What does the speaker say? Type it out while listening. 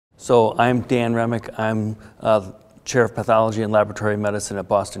So I'm Dan Remick. I'm Chair of Pathology and Laboratory Medicine at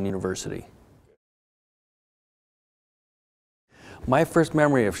Boston University. My first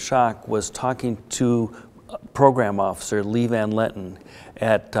memory of shock was talking to Program Officer Lee Van Lenten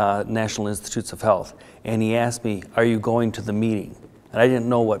at National Institutes of Health. And he asked me, "Are you going to the meeting?" And I didn't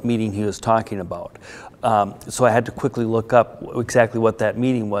know what meeting he was talking about. So I had to quickly look up exactly what that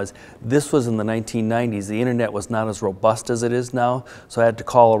meeting was. This was in the 1990s. The internet was not as robust as it is now, so I had to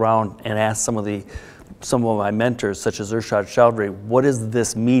call around and ask some of my mentors, such as Irshad Chowdhury, what is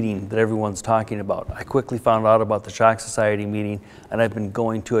this meeting that everyone's talking about? I quickly found out about the Shock Society meeting, and I've been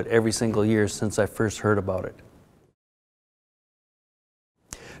going to it every single year since I first heard about it.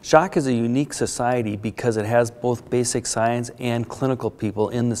 Shock is a unique society because it has both basic science and clinical people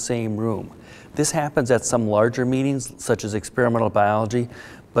in the same room. This happens at some larger meetings, such as experimental biology,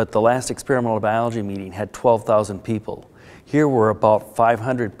 but the last experimental biology meeting had 12,000 people. Here we're about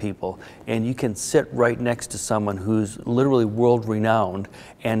 500 people, and you can sit right next to someone who's literally world-renowned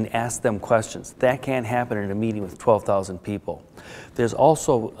and ask them questions. That can't happen in a meeting with 12,000 people. There's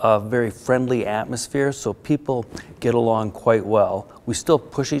also a very friendly atmosphere, so people get along quite well. We still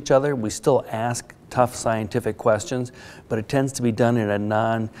push each other, we still ask tough scientific questions, but it tends to be done in a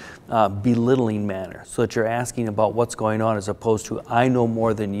non-belittling manner, so that you're asking about what's going on as opposed to, I know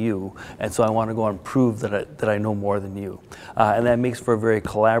more than you, and so I want to go and prove that I know more than you. And that makes for a very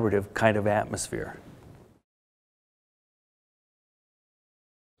collaborative kind of atmosphere.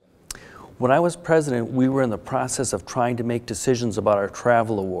 When I was president, we were in the process of trying to make decisions about our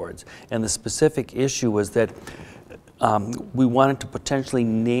travel awards, and the specific issue was that we wanted to potentially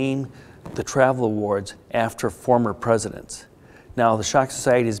name the travel awards after former presidents. Now, the Shock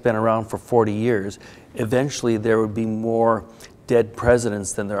Society has been around for 40 years. Eventually, there would be more dead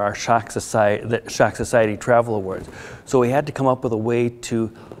presidents than there are Shock Society travel awards. So we had to come up with a way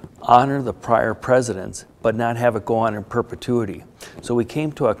to honor the prior presidents, but not have it go on in perpetuity. So we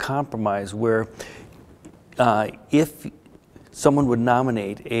came to a compromise where if someone would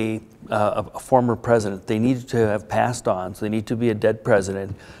nominate a former president, they needed to have passed on, so they need to be a dead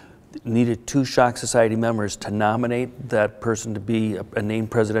president, needed 2 Shock Society members to nominate that person to be a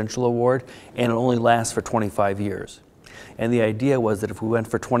named presidential award, and it only lasts for 25 years. And the idea was that if we went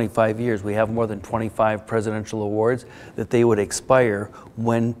for 25 years, we have more than 25 presidential awards, that they would expire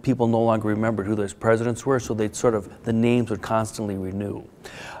when people no longer remembered who those presidents were, so they'd the names would constantly renew.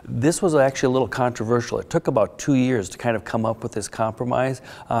 This was actually a little controversial. It took about 2 years to kind of come up with this compromise,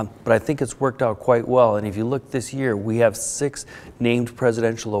 but I think it's worked out quite well. And if you look this year, we have 6 named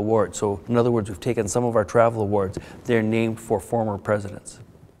presidential awards. So in other words, we've taken some of our travel awards, they're named for former presidents.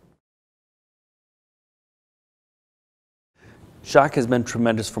 Shock has been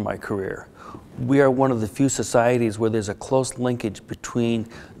tremendous for my career. We are one of the few societies where there's a close linkage between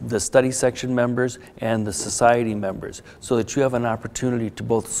the study section members and the society members, so that you have an opportunity to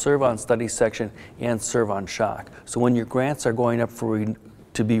both serve on study section and serve on Shock. So when your grants are going up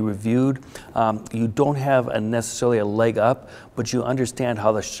to be reviewed, you don't have necessarily a leg up, but you understand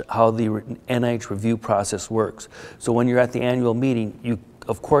how the NIH review process works. So when you're at the annual meeting, you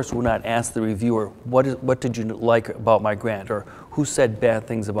of course will not ask the reviewer, what did you like about my grant, or who said bad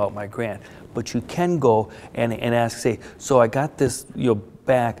things about my grant? But you can go and ask, say, so I got this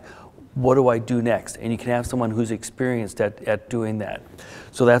back, what do I do next? And you can have someone who's experienced at doing that.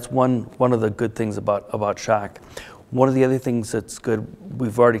 So that's one of the good things about Shock. One of the other things that's good,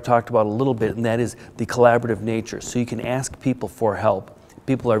 we've already talked about a little bit, and that is the collaborative nature. So you can ask people for help.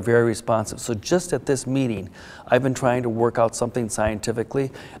 People are very responsive. So just at this meeting, I've been trying to work out something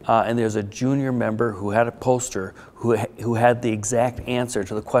scientifically, and there's a junior member who had a poster who had the exact answer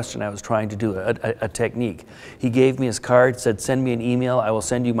to the question I was trying to do, a technique. He gave me his card, said, send me an email, I will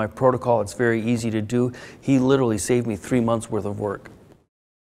send you my protocol, it's very easy to do. He literally saved me 3 months worth of work.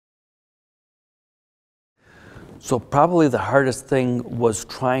 So probably the hardest thing was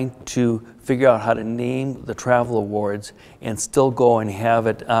trying to figure out how to name the travel awards and still go and have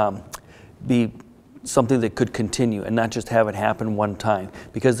it be something that could continue and not just have it happen one time.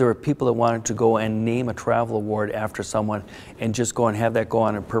 Because there were people that wanted to go and name a travel award after someone and just go and have that go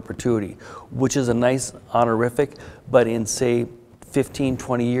on in perpetuity, which is a nice honorific, but in, say, 15,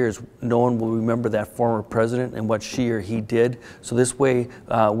 20 years, no one will remember that former president and what she or he did. So this way,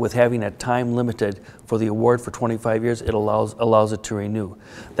 with having a time limited for the award for 25 years, it allows it to renew.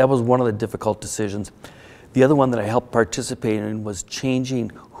 That was one of the difficult decisions. The other one that I helped participate in was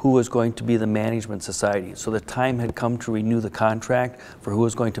changing who was going to be the management society. So the time had come to renew the contract for who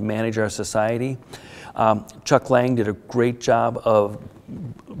was going to manage our society. Chuck Lang did a great job of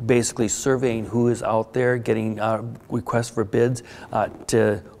basically surveying who is out there, getting requests for bids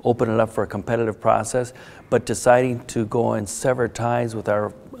to open it up for a competitive process, but deciding to go and sever ties with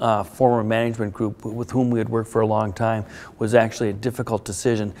our former management group with whom we had worked for a long time was actually a difficult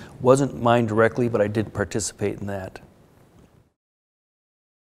decision. Wasn't mine directly, but I did participate in that.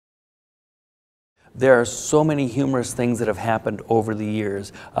 There are so many humorous things that have happened over the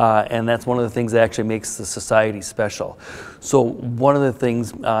years, and that's one of the things that actually makes the society special. So one of the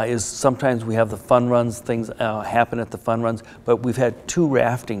things is sometimes we have the fun runs, things happen at the fun runs, but we've had 2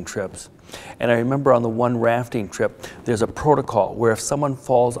 rafting trips. And I remember on the one rafting trip, there's a protocol where if someone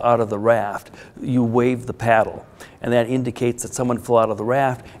falls out of the raft, you wave the paddle. And that indicates that someone fell out of the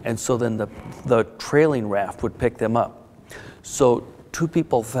raft, and so then the trailing raft would pick them up. So 2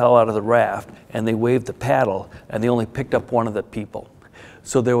 people fell out of the raft and they waved the paddle and they only picked up one of the people.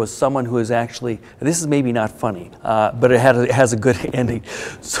 So there was someone who is actually, this is maybe not funny, but it has a good ending.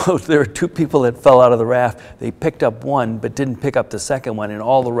 So there were 2 people that fell out of the raft. They picked up one but didn't pick up the second one, and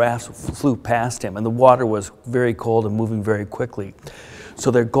all the rafts flew past him, and the water was very cold and moving very quickly. So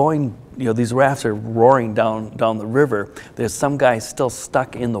they're going, these rafts are roaring down the river. There's some guy still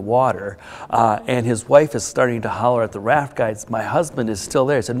stuck in the water, and his wife is starting to holler at the raft guides, "My husband is still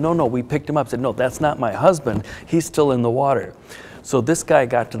there." He said, "No, we picked him up." He said, "No, that's not my husband. He's still in the water." So this guy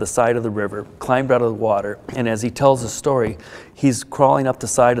got to the side of the river, climbed out of the water, and as he tells the story, he's crawling up the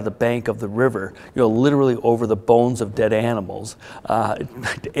side of the bank of the river, literally over the bones of dead animals,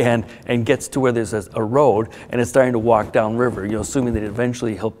 and gets to where there's a road, and is starting to walk down river, assuming that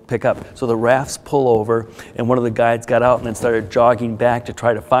eventually he'll pick up. So the rafts pull over, and one of the guides got out and then started jogging back to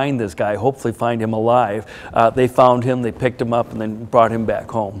try to find this guy, hopefully find him alive. They found him, they picked him up, and then brought him back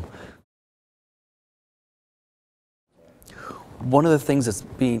home. One of the things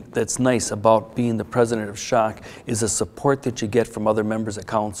that's nice about being the president of Shock is the support that you get from other members of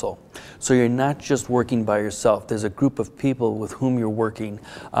council. So you're not just working by yourself. There's a group of people with whom you're working,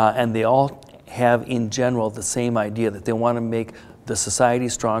 and they all have in general the same idea that they want to make the society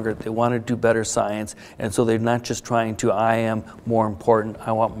stronger, they want to do better science, and so they're not just trying to, I am more important,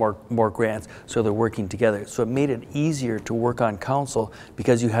 I want more grants, so they're working together. So it made it easier to work on council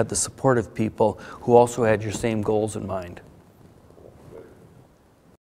because you had the support of people who also had your same goals in mind.